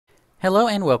Hello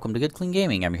and welcome to Good Clean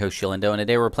Gaming. I'm your host Shilindo, and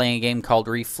today we're playing a game called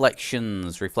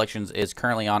Reflections. Reflections is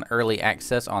currently on early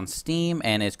access on Steam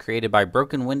and is created by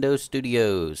Broken Window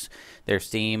Studios. Their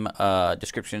Steam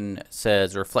description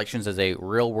says Reflections is a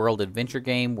real-world adventure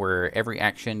game where every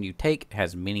action you take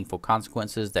has meaningful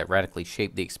consequences that radically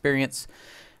shape the experience.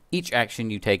 Each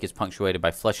action you take is punctuated by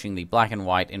flushing the black and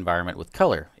white environment with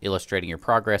color, illustrating your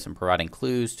progress and providing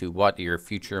clues to what your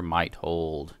future might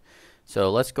hold.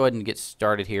 So let's go ahead and get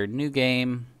started here. New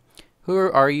game. Who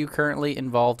are you currently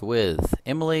involved with?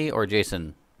 Emily or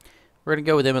Jason? We're going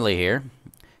to go with Emily here.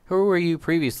 Who were you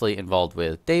previously involved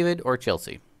with? David or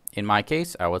Chelsea? In my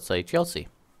case, I would say Chelsea.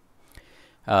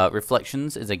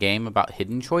 Reflections is a game about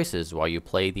hidden choices. While you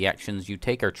play, the actions you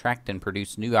take are tracked and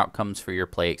produce new outcomes for your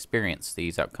play experience.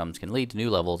 These outcomes can lead to new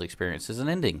levels, experiences, and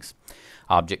endings.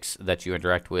 Objects that you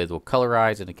interact with will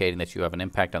colorize, indicating that you have an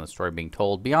impact on the story being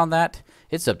told. Beyond that,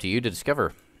 it's up to you to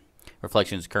discover.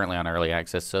 Reflections is currently on early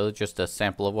access, so just a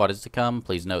sample of what is to come.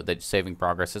 Please note that saving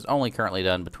progress is only currently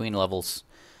done between levels.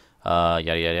 Yada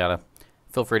yada yada.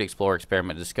 Feel free to explore,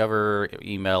 experiment, discover,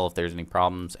 email if there's any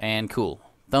problems, and cool.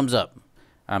 Thumbs up.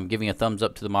 I'm giving a thumbs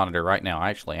up to the monitor right now. I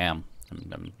actually am.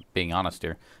 I'm being honest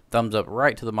here. Thumbs up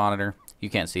right to the monitor. You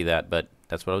can't see that, but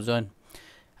that's what I was doing.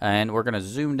 And we're going to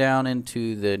zoom down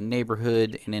into the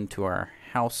neighborhood and into our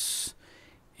house.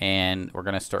 And we're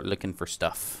going to start looking for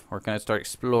stuff. We're going to start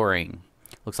exploring.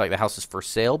 Looks like the house is for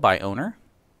sale by owner.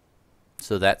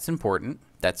 So that's important.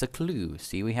 That's a clue.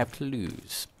 See, we have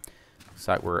clues. Looks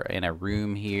like we're in a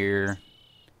room here.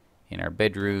 In our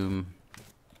bedroom.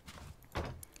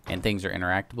 And things are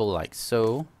interactable like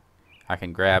so. I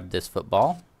can grab this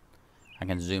football. I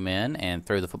can zoom in and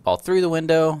throw the football through the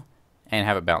window and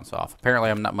have it bounce off. Apparently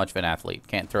I'm not much of an athlete.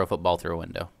 Can't throw a football through a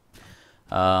window.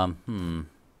 Can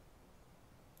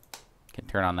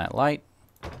turn on that light.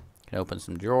 Can open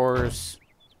some drawers.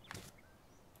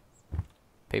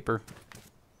 Paper.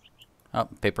 Oh,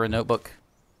 paper and notebook.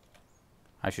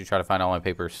 I should try to find all my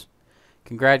papers.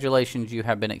 Congratulations, you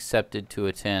have been accepted to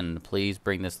attend. Please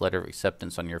bring this letter of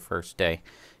acceptance on your first day.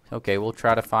 Okay, we'll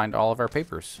try to find all of our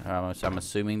papers. So I'm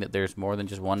assuming that there's more than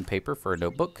just one paper for a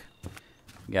notebook.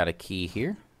 We got a key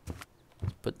here.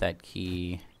 Let's put that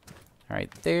key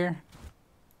right there.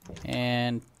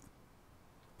 And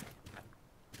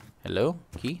hello,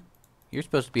 key? You're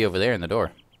supposed to be over there in the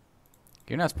door.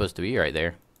 You're not supposed to be right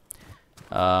there.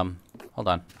 Hold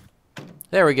on.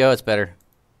 There we go, it's better.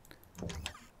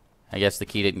 I guess the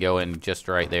key didn't go in just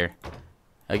right there.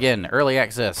 Again, early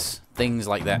access. Things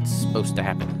like that's supposed to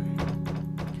happen.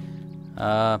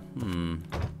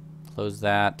 Close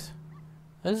that.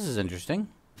 This is interesting.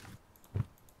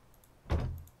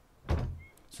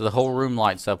 So the whole room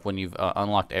lights up when you've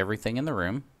unlocked everything in the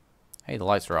room. Hey, the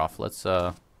lights are off. Let's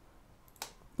boop.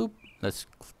 Let's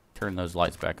turn those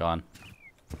lights back on.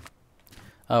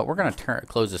 We're gonna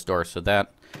close this door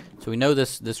so we know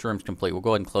this room's complete. We'll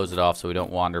go ahead and close it off so we don't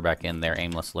wander back in there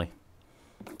aimlessly.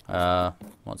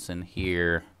 What's in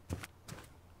here?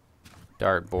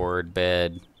 Dartboard,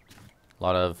 bed, a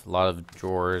lot of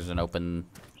drawers and open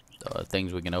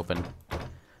things we can open.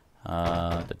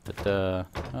 No,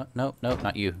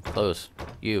 not you. Close.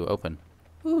 You open.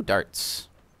 Ooh, darts.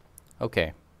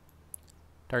 Okay.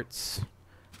 Darts.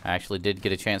 I actually did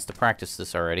get a chance to practice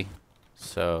this already.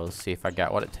 So let's see if I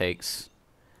got what it takes.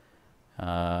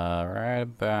 Right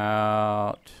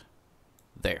about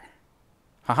there.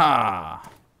 Haha!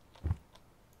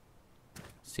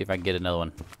 See if I can get another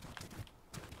one.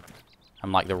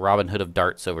 I'm like the Robin Hood of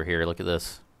darts over here. Look at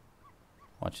this.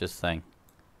 Watch this thing.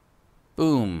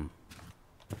 Boom!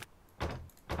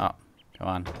 Oh, come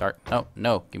on. Dart. No,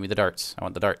 no. Give me the darts. I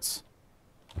want the darts.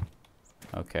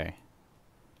 Okay.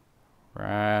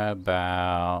 Right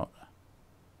about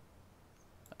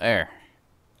there.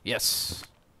 Yes.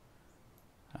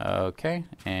 Okay,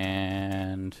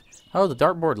 and oh, the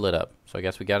dartboard lit up. So I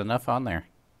guess we got enough on there.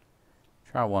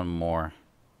 Try one more.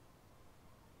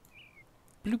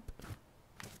 Bloop.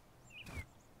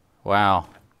 Wow.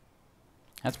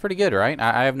 That's pretty good, right?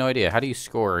 I have no idea. How do you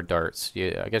score darts?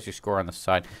 I guess you score on the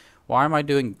side. Why am I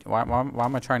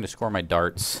trying to score my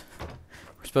darts?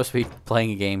 We're supposed to be playing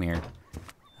a game here.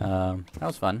 That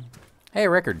was fun. Hey,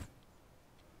 record.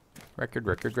 Record.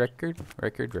 Throw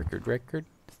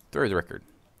the record.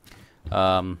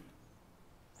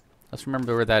 Let's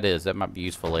remember where that is. That might be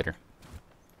useful later.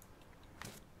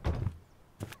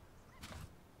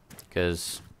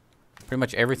 Because pretty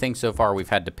much everything so far we've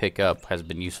had to pick up has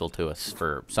been useful to us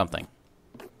for something.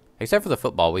 Except for the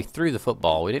football. We threw the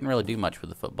football. We didn't really do much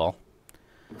with the football.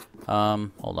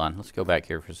 Hold on. Let's go back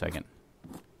here for a second.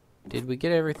 Did we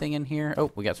get everything in here?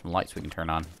 Oh, we got some lights we can turn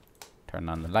on. Turn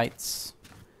on the lights.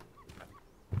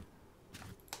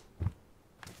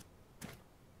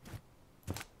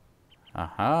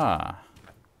 Aha.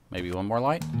 Maybe one more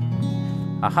light?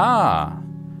 Aha!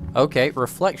 Okay,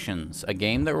 Reflections, a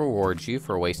game that rewards you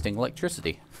for wasting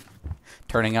electricity.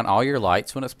 Turning on all your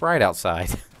lights when it's bright outside.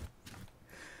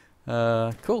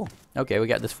 Cool. Okay, we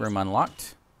got this room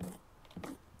unlocked.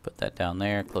 Put that down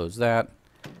there, close that.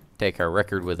 Take our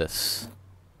record with us.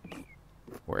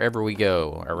 Wherever we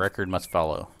go, our record must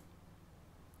follow.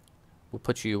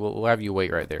 We'll have you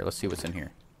wait right there. Let's see what's in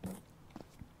here.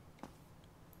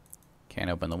 Can't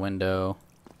open the window.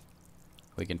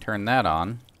 We can turn that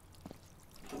on.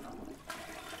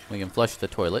 We can flush the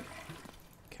toilet.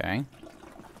 Okay.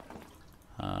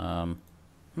 A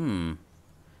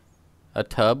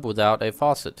tub without a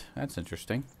faucet. That's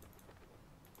interesting.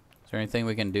 Is there anything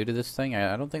we can do to this thing?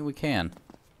 I don't think we can.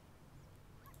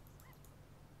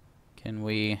 Can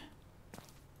we...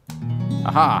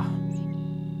 Aha!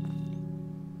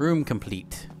 Room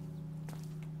complete.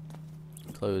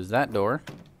 Close that door.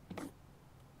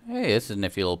 Hey, this is a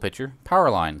nifty little picture. Power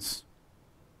lines.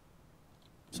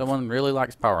 Someone really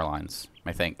likes power lines,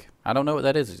 I think. I don't know what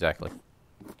that is exactly.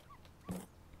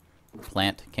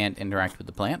 Plant can't interact with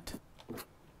the plant.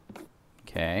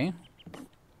 Okay.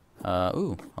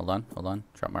 Ooh, hold on.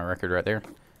 Drop my record right there.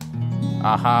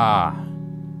 Aha!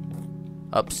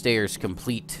 Upstairs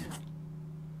complete.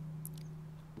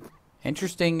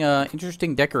 Interesting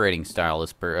decorating style,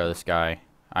 this guy.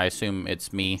 I assume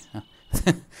it's me.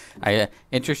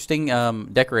 Interesting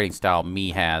decorating style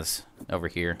me has over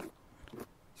here.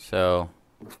 So,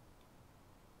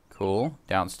 cool.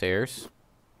 Downstairs.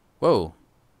 Whoa.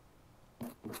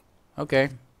 Okay.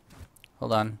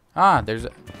 Hold on. Ah, there's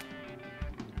a...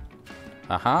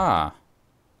 Aha.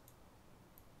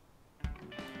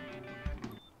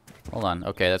 Hold on.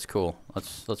 Okay, that's cool.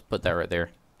 Let's put that right there.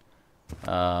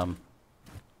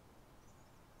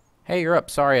 Hey, you're up.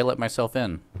 Sorry, I let myself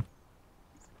in.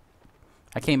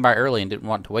 I came by early and didn't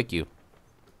want to wake you.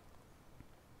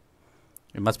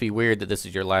 It must be weird that this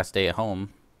is your last day at home.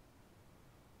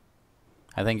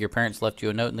 I think your parents left you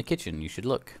a note in the kitchen. You should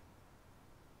look.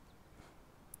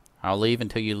 I'll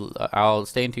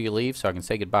stay until you leave so I can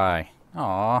say goodbye.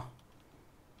 Aww.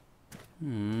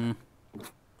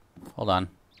 Hold on.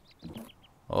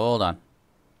 Hold on.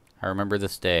 I remember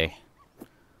this day.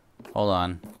 Hold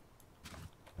on.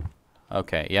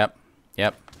 Okay, yep.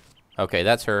 Okay,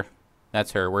 that's her.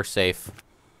 That's her. We're safe.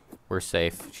 We're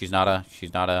safe. She's not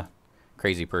a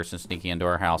crazy person sneaking into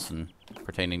our house and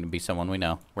pretending to be someone we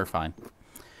know. We're fine.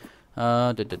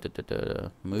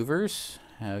 Movers.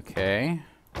 Okay.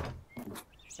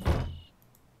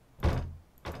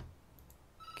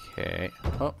 Okay.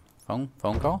 Oh, phone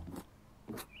call?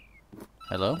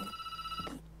 Hello?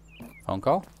 Phone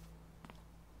call?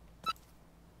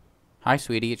 Hi,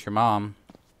 sweetie. It's your mom.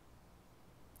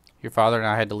 Your father and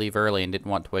I had to leave early and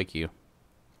didn't want to wake you.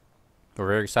 We're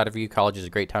very excited for you. College is a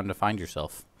great time to find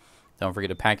yourself. Don't forget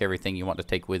to pack everything you want to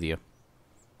take with you.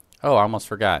 Oh, I almost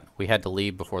forgot. We had to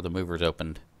leave before the movers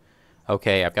opened.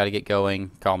 Okay, I've got to get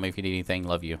going. Call me if you need anything.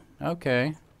 Love you.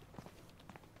 Okay.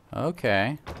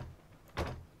 Okay.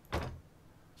 Let's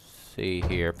see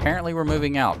here. Apparently we're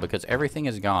moving out because everything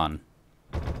is gone.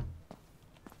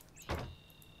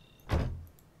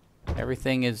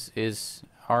 Everything is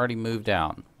already moved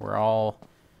out. We're all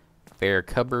bare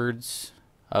cupboards.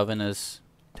 Oven is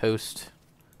toast.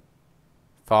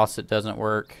 Faucet doesn't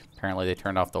work. Apparently they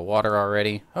turned off the water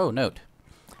already. Oh, note.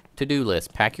 To-do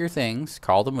list. Pack your things.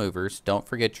 Call the movers. Don't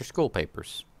forget your school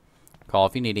papers. Call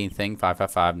if you need anything.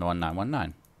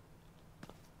 555-1919.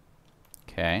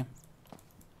 Okay.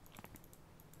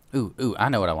 Ooh, I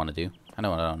know what I want to do.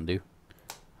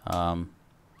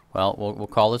 Well, we'll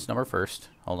call this number first.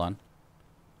 Hold on.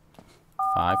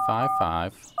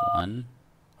 5551.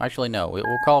 Actually, no. We'll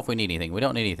call if we need anything. We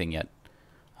don't need anything yet.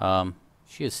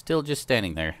 She is still just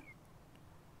standing there.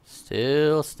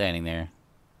 Still standing there.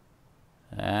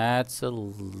 That's a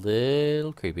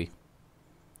little creepy.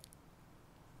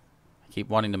 I keep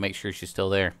wanting to make sure she's still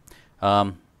there.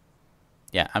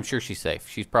 Yeah, I'm sure she's safe.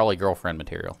 She's probably girlfriend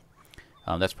material.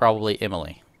 That's probably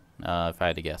Emily, if I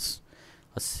had to guess.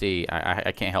 Let's see.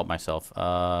 I can't help myself.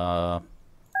 8,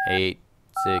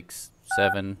 6,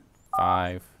 7,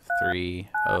 5, 3,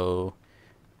 0,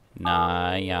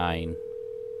 9.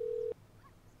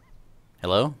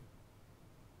 Hello?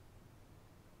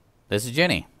 This is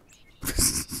Jenny.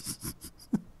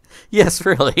 Yes,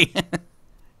 really.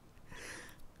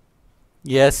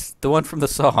 Yes, the one from the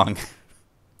song.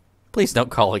 Please don't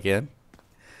call again.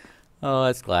 Oh,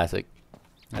 that's classic.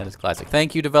 That is classic.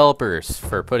 Thank you, developers,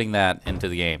 for putting that into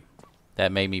the game.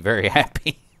 That made me very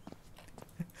happy.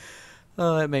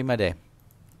 Oh, that made my day.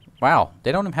 Wow,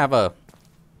 they don't even have a...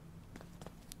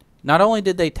 Not only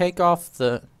did they take off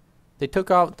the... They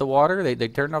took out the water. They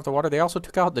turned off the water. They also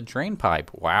took out the drain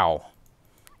pipe. Wow.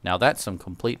 Now that's some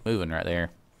complete moving right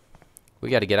there. We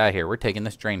got to get out of here. We're taking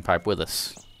this drain pipe with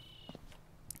us.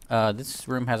 This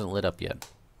room hasn't lit up yet.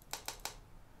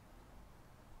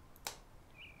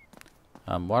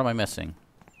 What am I missing?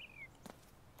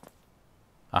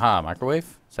 Aha,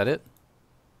 microwave? Is that it?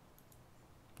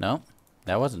 No,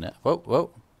 that wasn't it. Whoa,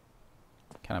 whoa.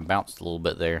 Kind of bounced a little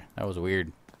bit there. That was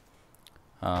weird.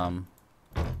 I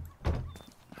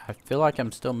feel like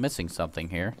I'm still missing something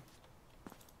here.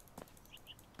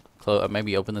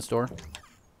 Maybe open this door?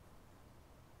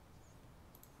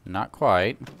 Not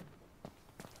quite.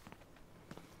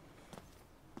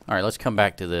 Alright, let's come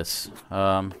back to this.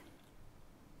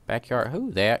 Backyard.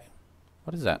 Who that?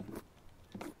 What is that?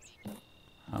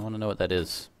 I want to know what that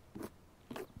is.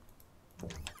 Let's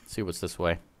see what's this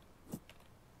way.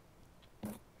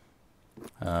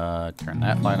 Turn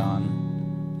that light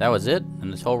on. That was it?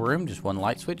 In this whole room? Just one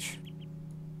light switch?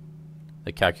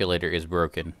 The calculator is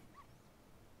broken.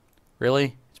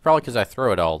 Really? It's probably because I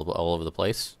throw it all over the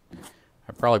place.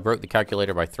 I probably broke the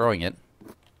calculator by throwing it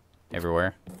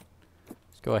everywhere.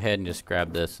 Let's go ahead and just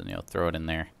grab this and throw it in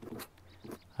there.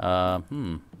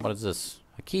 What is this?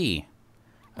 A key.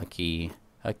 A key.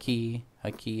 A key.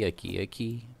 A key. A key. A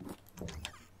key.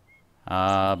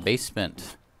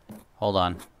 Basement. Hold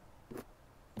on.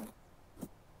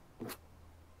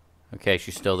 Okay,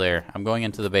 she's still there. I'm going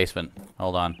into the basement.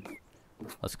 Hold on.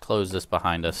 Let's close this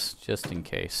behind us, just in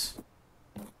case.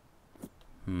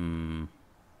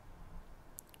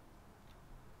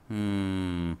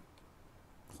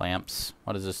 Clamps.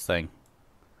 What is this thing?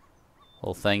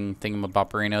 Little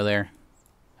thingamabopperino there.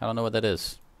 I don't know what that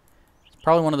is. It's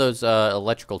probably one of those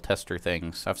electrical tester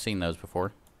things. I've seen those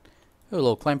before. Ooh, a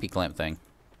little clampy clamp thing.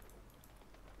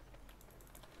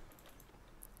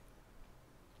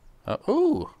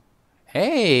 Ooh.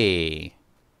 Hey.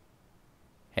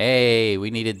 Hey,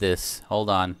 we needed this. Hold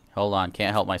on. Hold on.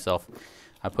 Can't help myself.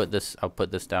 I'll put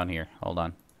this down here. Hold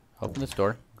on. Open this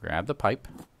door. Grab the pipe.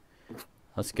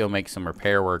 Let's go make some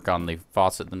repair work on the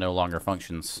faucet that no longer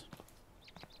functions.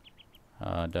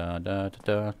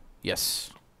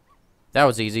 Yes. That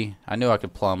was easy. I knew I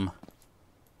could plumb.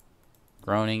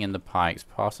 Groaning in the pipes.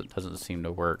 Faucet doesn't seem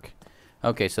to work.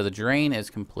 Okay, so the drain is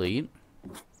complete.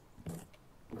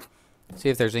 See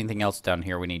if there's anything else down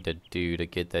here we need to do to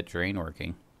get that drain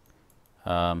working.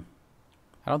 I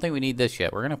don't think we need this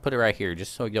yet. We're going to put it right here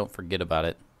just so we don't forget about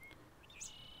it.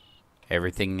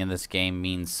 Everything in this game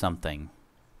means something.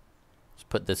 Let's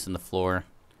put this in the floor.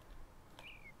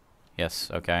 Yes,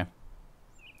 okay.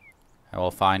 I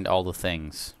will find all the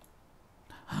things.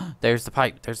 There's the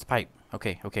pipe. There's the pipe.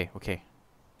 Okay, okay, okay.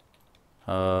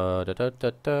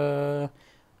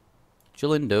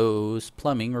 Jalindo's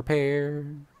plumbing repair.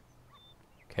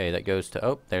 Okay, that goes to...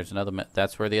 Oh, there's another...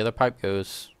 That's where the other pipe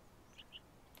goes.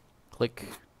 Click.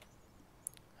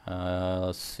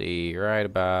 Let's see. Right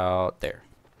about there.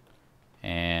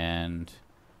 And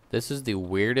this is the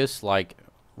weirdest, like,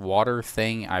 water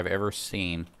thing I've ever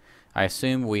seen. I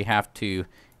assume we have to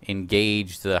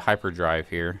engage the hyperdrive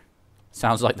here.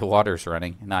 Sounds like the water's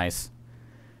running. Nice.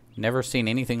 Never seen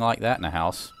anything like that in a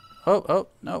house. Oh, oh,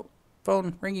 no.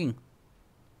 Phone ringing.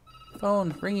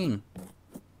 Phone ringing.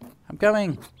 I'm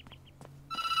coming.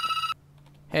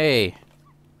 Hey.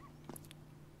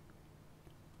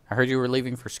 I heard you were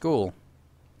leaving for school.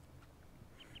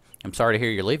 I'm sorry to hear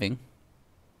you're leaving.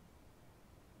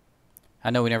 I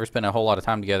know we never spent a whole lot of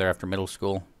time together after middle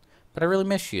school, but I really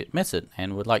miss it,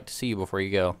 and would like to see you before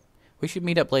you go. We should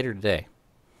meet up later today.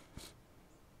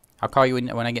 I'll call you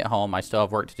when I get home. I still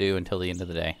have work to do until the end of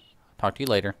the day. Talk to you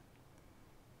later.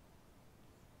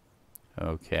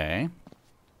 Okay.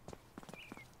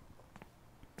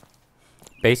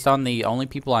 Based on the only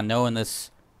people I know in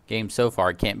this game so far,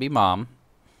 it can't be Mom,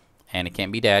 and it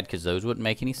can't be Dad, because those wouldn't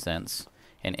make any sense.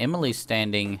 And Emily's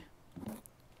standing...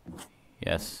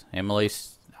 Yes,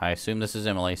 Emily's... I assume this is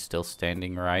Emily, still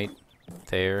standing right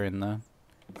there in the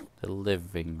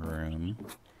living room.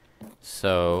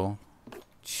 So,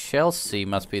 Chelsea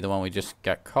must be the one we just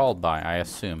got called by, I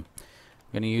assume.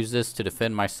 I'm going to use this to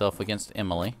defend myself against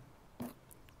Emily,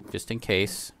 just in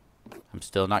case. I'm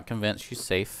still not convinced she's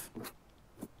safe.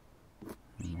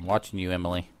 I'm watching you,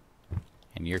 Emily.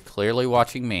 And you're clearly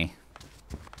watching me.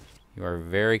 You are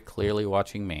very clearly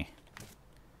watching me.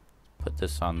 Put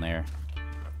this on there.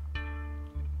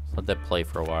 Let that play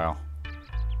for a while.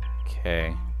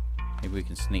 Okay. Maybe we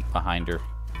can sneak behind her.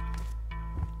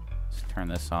 Let's turn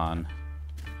this on.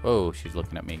 Oh, she's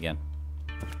looking at me again.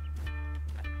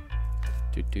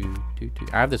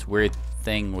 I have this weird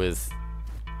thing with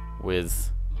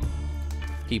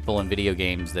people in video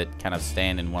games that kind of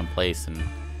stand in one place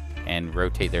and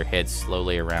rotate their heads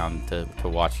slowly around to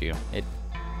watch you.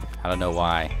 I don't know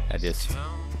why.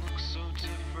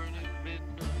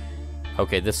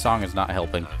 Okay, this song is not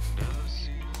helping.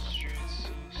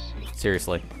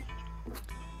 Seriously.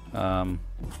 Let's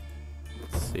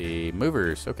see.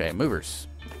 Movers. Okay, movers.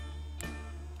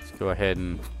 Let's go ahead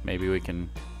and maybe we can...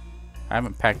 I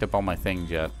haven't packed up all my things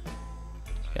yet.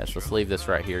 Yes, let's leave this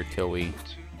right here till we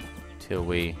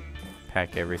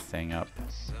pack everything up.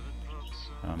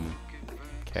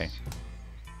 Okay.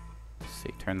 Let's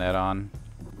see. Turn that on.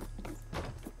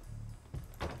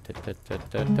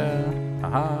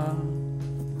 Aha.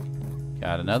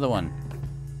 Got another one.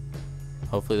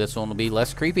 Hopefully this one will be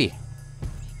less creepy.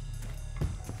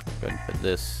 Go ahead and put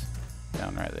this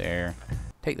down right there.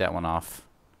 Take that one off.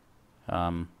 We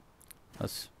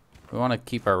want to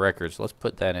keep our records. Let's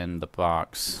put that in the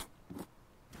box.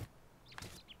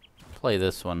 Play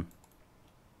this one.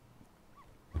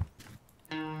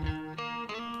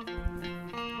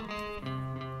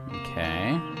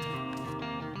 Okay.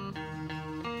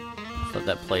 Let's let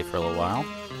that play for a little while.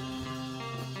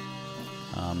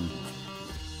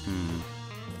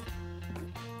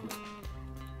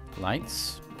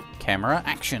 Lights, camera,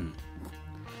 action.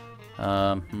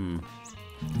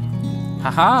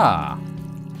 Haha!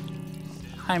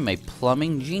 I'm a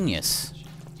plumbing genius.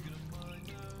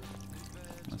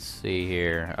 Let's see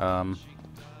here. Where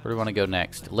do we want to go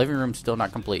next? Living room's still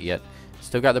not complete yet.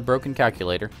 Still got the broken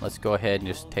calculator. Let's go ahead and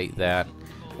just take that.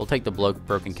 We'll take the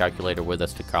broken calculator with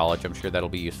us to college. I'm sure that'll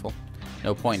be useful.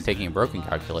 No point in taking a broken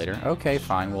calculator. Okay,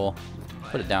 fine. We'll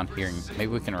put it down here and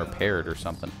maybe we can repair it or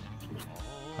something.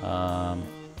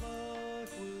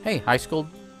 Hey, high school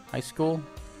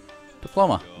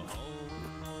diploma.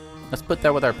 Let's put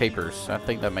that with our papers. I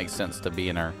think that makes sense to be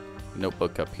in our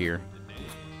notebook up here.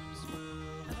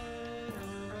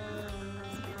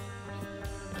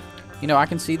 You know, I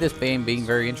can see this being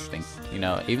very interesting. You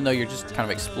know, even though you're just kind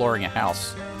of exploring a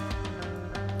house.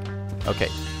 Okay.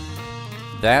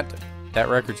 That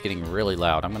record's getting really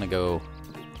loud. I'm gonna go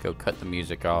cut the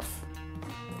music off.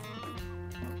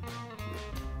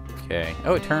 Okay.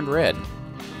 Oh, it turned red.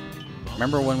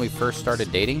 Remember when we first started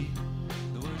dating?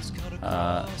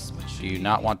 Do you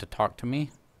not want to talk to me?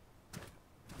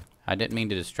 I didn't mean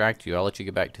to distract you. I'll let you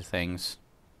get back to things.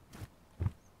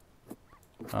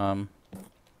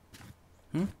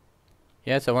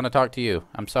 Yes, I want to talk to you.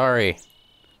 I'm sorry.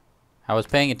 I was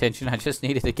paying attention. I just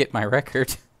needed to get my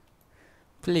record.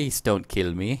 Please don't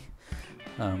kill me.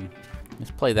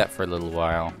 Let's play that for a little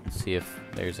while. See if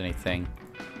there's anything.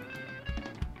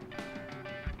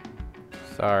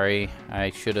 Sorry,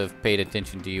 I should have paid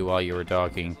attention to you while you were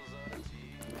talking.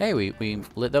 Hey, we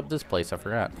lit up this place, I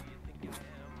forgot.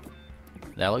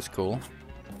 That looks cool.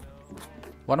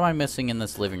 What am I missing in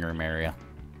this living room area?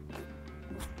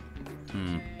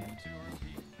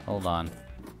 Hold on.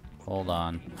 Hold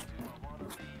on.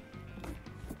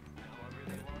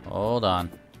 Hold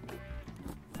on.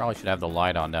 Probably should have the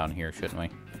light on down here, shouldn't we?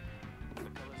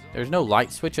 There's no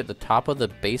light switch at the top of the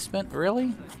basement,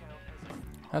 really?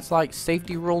 That's like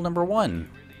safety rule number 1.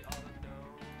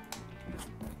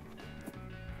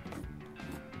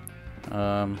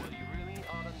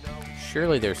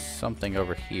 Surely there's something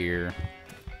over here.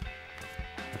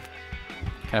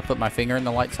 Can I put my finger in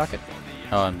the light socket?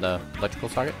 Oh, in the electrical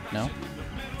socket? No?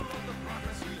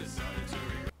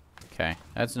 Okay,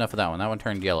 that's enough of that one. That one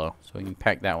turned yellow, so we can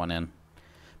pack that one in.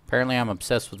 Apparently I'm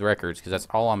obsessed with records, because that's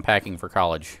all I'm packing for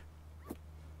college.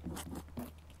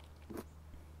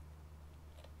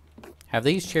 Have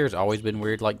these chairs always been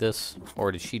weird like this?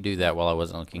 Or did she do that while I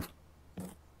wasn't looking?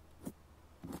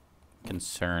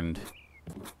 Concerned.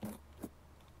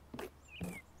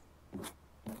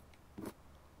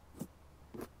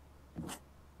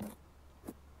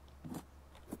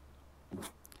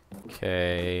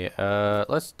 Okay,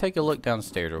 let's take a look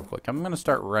downstairs real quick. I'm going to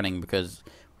start running because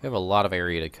we have a lot of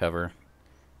area to cover.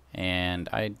 And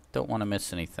I don't want to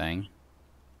miss anything.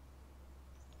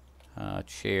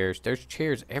 Chairs. There's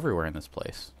chairs everywhere in this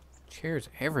place. Chairs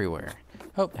everywhere.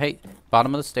 Oh, hey,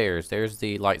 bottom of the stairs. There's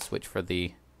the light switch for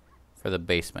the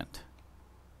basement.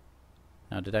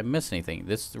 Now, did I miss anything?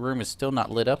 This room is still not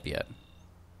lit up yet.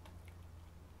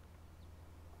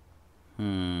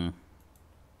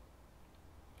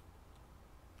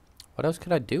 What else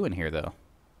could I do in here, though?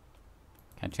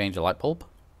 Can I change the light bulb?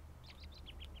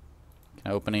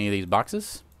 Can I open any of these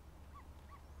boxes?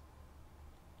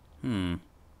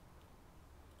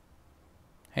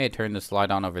 Hey, turn this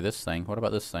light on over this thing. What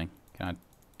about this thing? Can I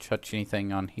touch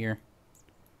anything on here?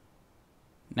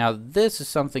 Now, this is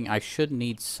something I should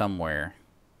need somewhere.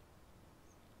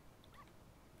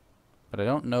 but I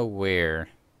don't know where.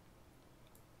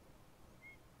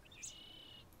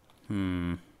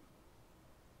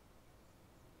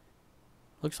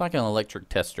 Looks like an electric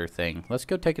tester thing. Let's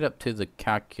go take it up to the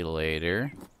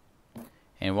calculator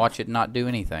and watch it not do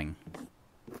anything.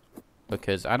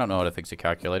 Because I don't know how to fix a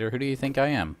calculator. Who do you think I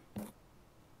am?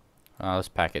 Let's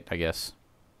pack it, I guess.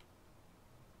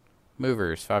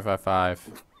 Movers,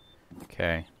 555.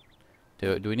 Okay.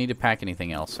 Do we need to pack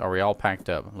anything else? Are we all packed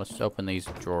up? Let's open these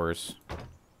drawers.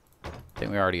 I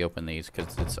think we already opened these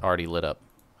because it's already lit up.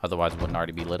 Otherwise, it wouldn't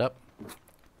already be lit up.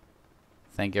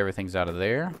 I think everything's out of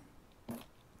there.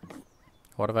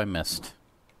 What have I missed?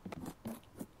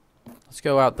 Let's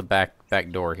go out the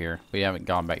back door here. We haven't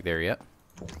gone back there yet.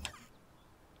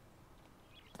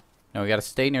 Now we gotta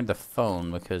stay near the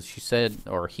phone because she said,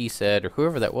 or he said, or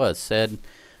whoever that was said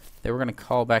they were gonna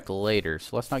call back later.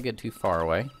 So let's not get too far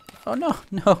away. Oh no,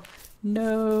 no,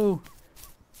 no!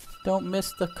 Don't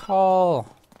miss the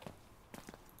call.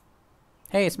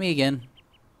 Hey, it's me again.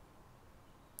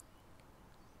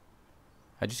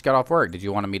 I just got off work. Did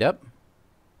you want to meet up?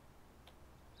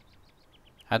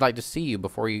 I'd like to see you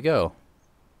before you go.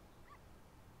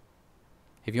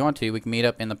 If you want to, we can meet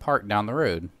up in the park down the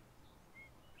road.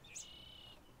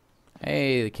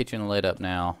 Hey, the kitchen lit up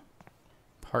now.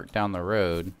 Park down the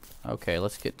road. Okay,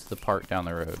 let's get to the park down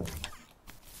the road.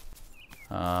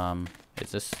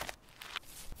 Is this...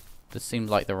 This seems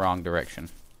like the wrong direction.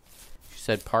 She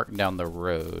said park down the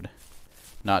road.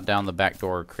 Not down the back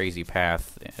door crazy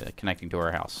path connecting to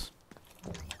our house.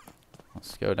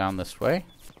 Let's go down this way.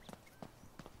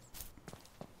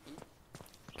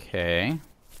 Okay.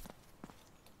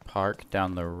 Park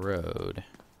down the road.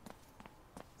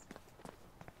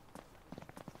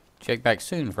 Check back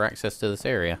soon for access to this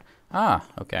area. Ah,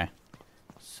 okay.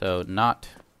 So, not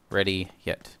ready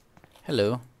yet.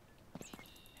 Hello.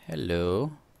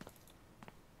 Hello.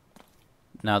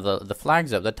 Now, the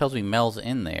flag's up. That tells me Mel's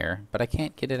in there, but I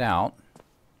can't get it out.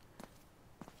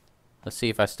 Let's see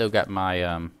if I still got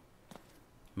my,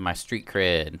 my street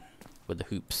cred with the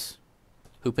hoops.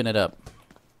 Hooping it up.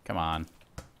 Come on.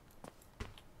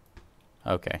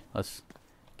 Okay, let's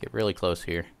get really close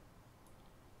here.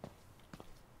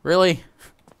 Really?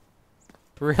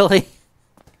 Really?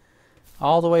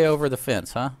 All the way over the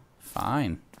fence, huh?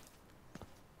 Fine.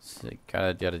 So,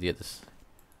 gotta get this.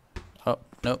 Oh,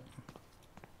 nope.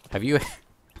 Have you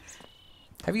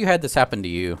had this happen to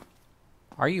you?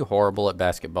 Are you horrible at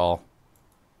basketball?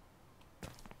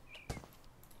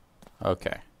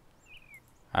 Okay.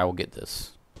 I will get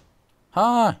this.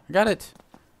 Ah, I got it.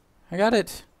 I got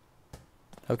it.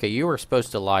 Okay, you were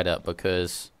supposed to light up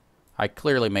because I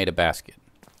clearly made a basket.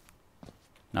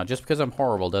 Now, just because I'm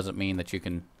horrible doesn't mean that you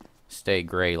can stay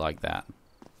gray like that.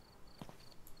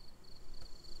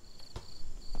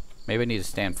 Maybe I need to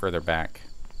stand further back.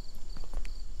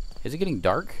 Is it getting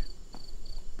dark?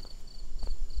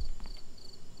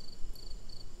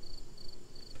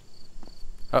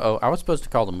 Uh-oh, I was supposed to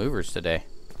call the movers today.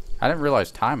 I didn't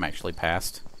realize time actually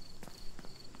passed.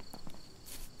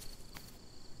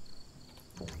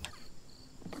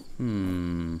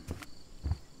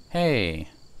 Hey.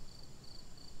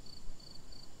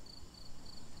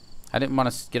 I didn't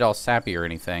want to get all sappy or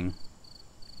anything.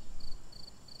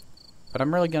 But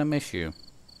I'm really gonna miss you.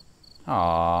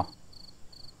 Aww.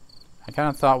 I kind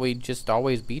of thought we'd just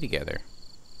always be together.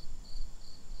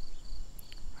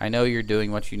 I know you're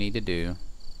doing what you need to do.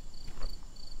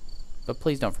 But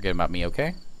please don't forget about me,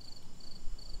 okay?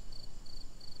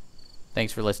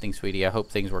 Thanks for listening, sweetie. I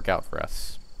hope things work out for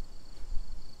us.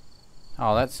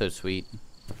 Oh, that's so sweet.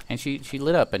 And she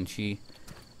lit up and she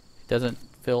doesn't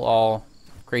feel all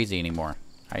crazy anymore.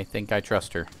 I think I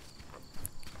trust her.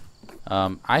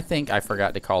 I think I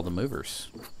forgot to call the movers,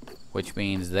 which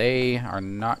means they are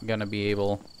not going to be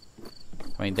able...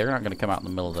 I mean, they're not going to come out in the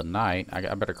middle of the night.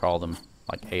 I better call them,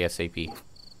 like, ASAP.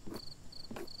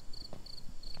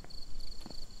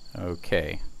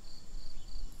 Okay.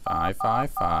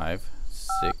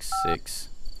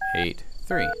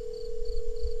 555-6683.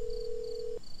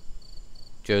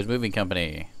 Joe's Moving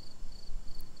Company.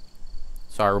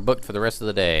 Sorry, we're booked for the rest of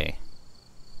the day.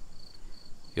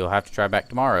 You'll have to try back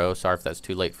tomorrow. Sorry if that's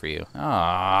too late for you.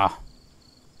 Ah.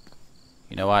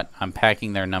 You know what? I'm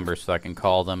packing their numbers so I can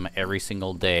call them every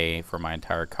single day for my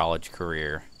entire college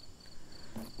career.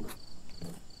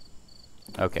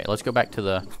 Okay, let's go back to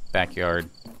the backyard.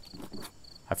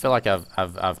 I feel like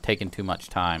I've taken too much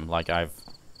time. Like I've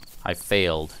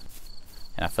failed,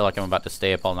 and I feel like I'm about to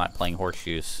stay up all night playing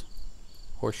horseshoes.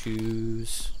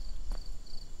 Horseshoes.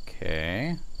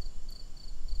 Okay.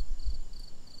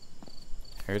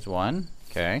 Here's one.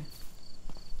 Okay.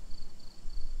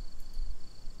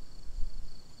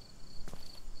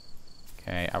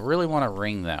 Okay, I really want to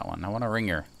ring that one. I want to ring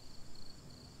her.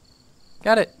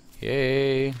 Got it.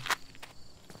 Yay.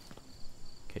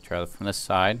 Okay, try it from this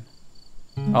side.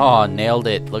 Oh, nailed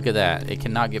it. Look at that. It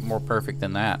cannot get more perfect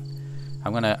than that.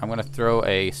 I'm gonna throw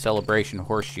a celebration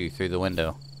horseshoe through the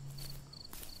window.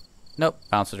 Nope,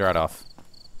 bounces right off.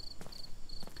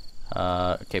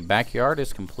 Okay, backyard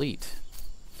is complete.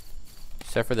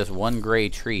 Except for this one gray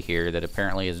tree here that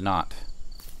apparently is not.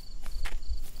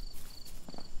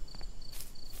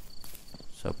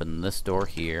 Let's open this door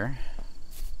here.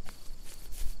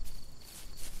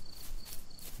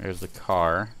 There's the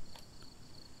car.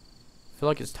 I feel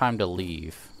like it's time to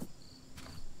leave.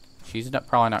 She's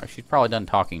probably done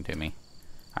talking to me.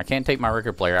 I can't take my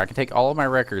record player. I can take all of my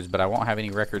records, but I won't have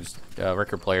any record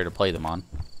player to play them on.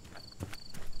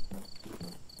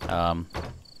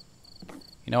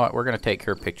 You know what? We're gonna take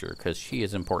her picture because she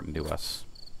is important to us.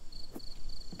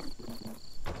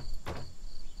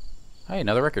 Hey,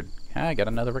 another record. I got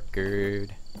another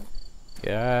record.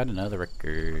 Got another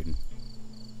record.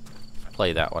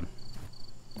 Play that one.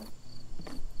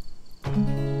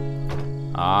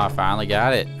 Ah, finally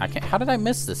got it. I can't. How did I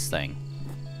miss this thing?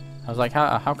 I was like,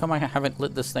 how come I haven't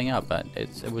lit this thing up? But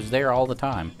it was there all the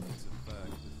time.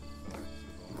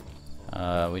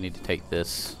 We need to take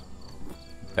this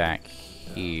back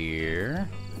here.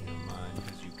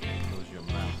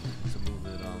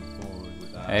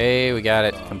 Hey, we got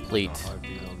it complete.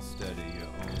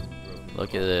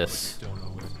 Look at this.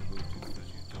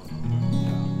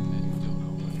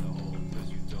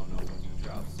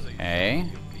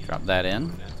 Okay, drop that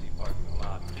in.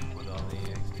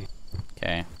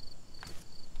 Okay,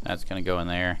 that's gonna go in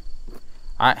there.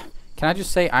 Can I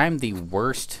just say I'm the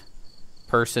worst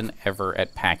person ever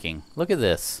at packing. Look at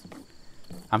this.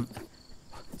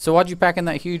 So what'd you pack in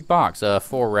that huge box?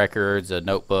 4 records, a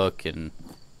notebook, and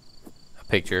a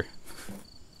picture.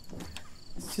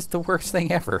 It's just the worst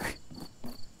thing ever.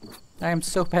 I am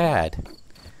so bad.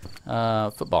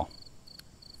 Football.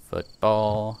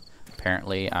 Football.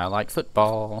 Apparently, I like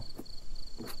football.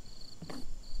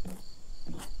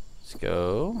 Let's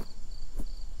go.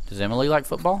 Does Emily like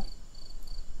football?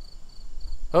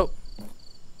 Oh.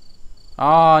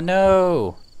 Oh,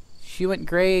 no. She went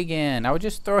gray again. I was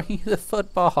just throwing you the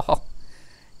football.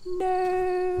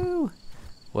 No.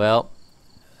 Well,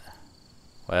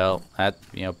 that,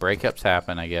 you know, breakups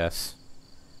happen, I guess.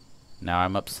 Now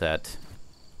I'm upset.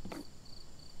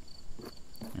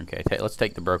 Okay, let's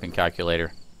take the broken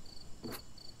calculator.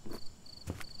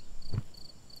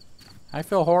 I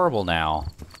feel horrible now.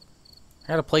 I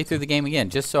gotta play through the game again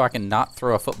just so I can not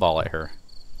throw a football at her.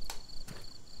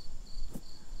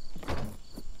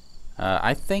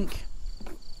 I think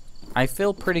I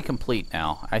feel pretty complete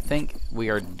now. I think we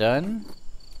are done.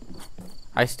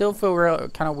 I still feel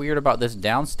kind of weird about this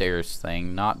downstairs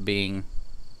thing not being...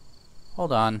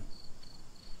 Hold on.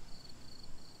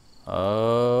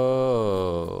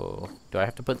 Oh. Do I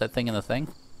have to put that thing in the thing?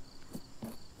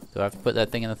 Do I have to put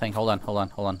that thing in the thing? Hold on, hold on,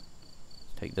 hold on.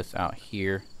 Take this out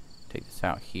here. Take this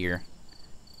out here.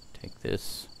 Take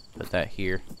this. Put that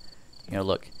here. You know,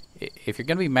 look. If you're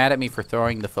going to be mad at me for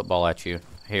throwing the football at you,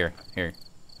 here.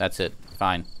 That's it.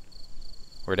 Fine.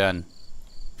 We're done.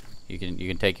 You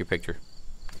can take your picture.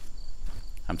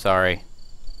 I'm sorry.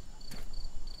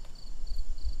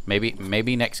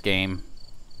 Maybe next game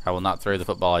I will not throw the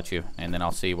football at you, and then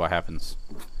I'll see what happens.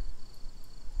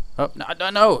 Oh,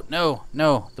 no.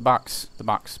 The box. Put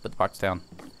the box down.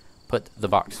 Put the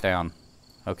box down.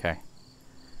 Okay.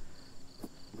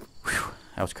 Whew,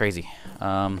 that was crazy.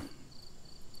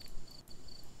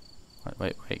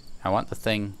 Wait. I want the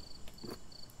thing.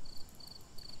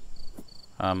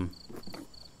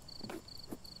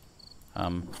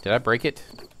 Did I break it?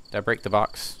 Did I break the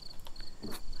box?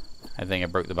 I think I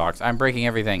broke the box. I'm breaking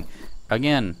everything.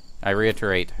 Again, I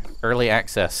reiterate, early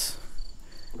access.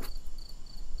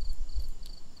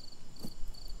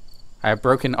 I've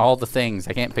broken all the things.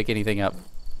 I can't pick anything up.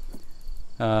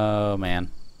 Oh,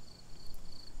 man.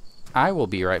 I will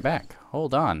be right back.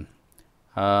 Hold on.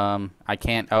 I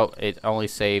can't... Oh, it only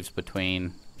saves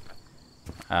between...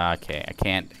 okay, I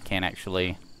can't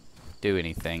actually do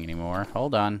anything anymore.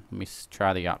 Hold on. Let me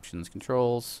try the options.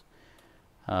 Controls.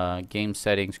 Game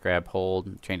settings. Grab,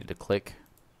 hold. Change it to click.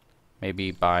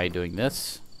 Maybe by doing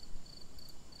this.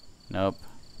 Nope.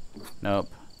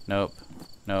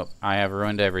 I have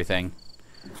ruined everything.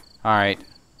 Alright.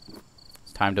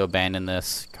 It's time to abandon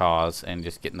this cause and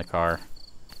just get in the car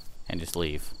and just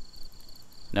leave.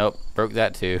 Nope. Broke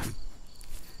that too.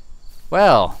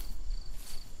 Well.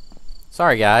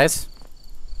 Sorry, guys.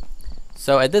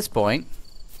 So at this point,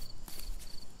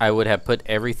 I would have put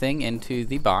everything into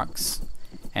the box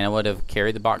and I would have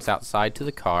carried the box outside to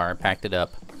the car, packed it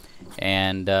up,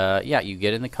 and yeah, you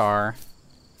get in the car,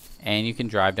 and you can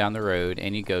drive down the road,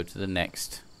 and you go to the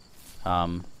next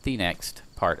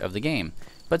part of the game.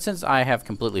 But since I have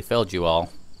completely failed you all,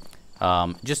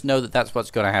 just know that that's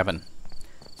what's going to happen.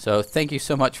 So thank you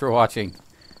so much for watching.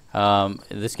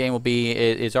 This game will be,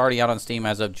 it's already out on Steam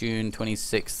as of June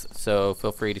 26th, so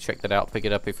feel free to check that out, pick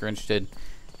it up if you're interested,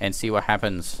 and see what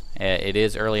happens. It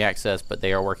is early access, but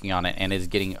they are working on it, and it is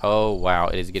getting, oh wow,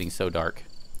 it is getting so dark.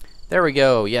 There we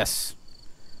go, yes.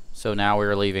 So now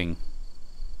we're leaving.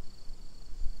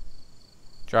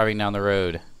 Driving down the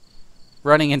road.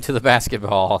 Running into the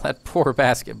basketball. That poor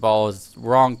basketball is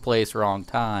wrong place, wrong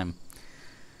time.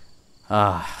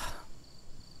 And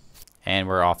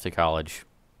we're off to college.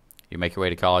 You make your way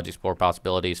to college, explore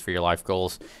possibilities for your life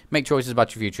goals, make choices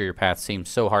about your future. Your path seems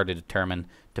so hard to determine,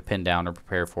 to pin down, or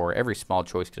prepare for. Every small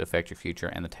choice could affect your future,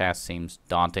 and the task seems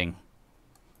daunting.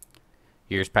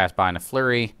 Years pass by in a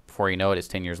flurry. Before you know it, it's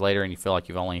 10 years later, and you feel like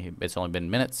it's only been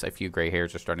minutes. A few gray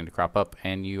hairs are starting to crop up,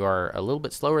 and you are a little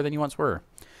bit slower than you once were.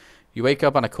 You wake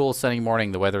up on a cool sunny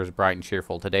morning. The weather is bright and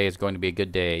cheerful. Today is going to be a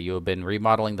good day. You have been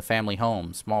remodeling the family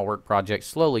home. Small work projects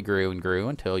slowly grew and grew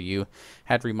until you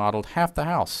had remodeled half the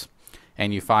house.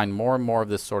 And you find more and more of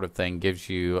this sort of thing gives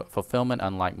you fulfillment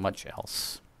unlike much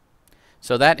else.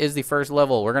 So that is the first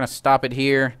level. We're going to stop it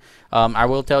here. I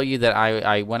will tell you that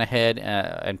I went ahead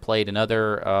and played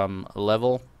another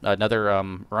level, another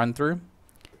run through,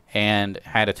 and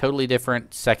had a totally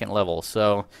different second level.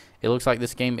 So it looks like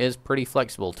this game is pretty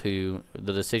flexible to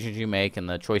the decisions you make and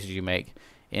the choices you make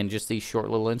in just these short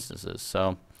little instances.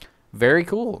 So very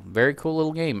cool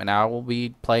little game, and I will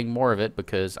be playing more of it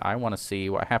because I want to see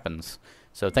what happens.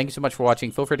 So thank you so much for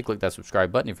watching. Feel free to click that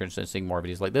subscribe button if you're interested in seeing more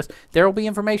videos like this. There will be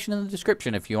information in the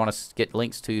description if you want to get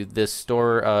links to this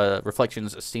store,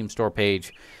 Reflections Steam store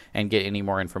page, and get any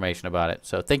more information about it.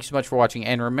 So thank you so much for watching,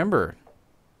 and remember,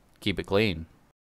 keep it clean.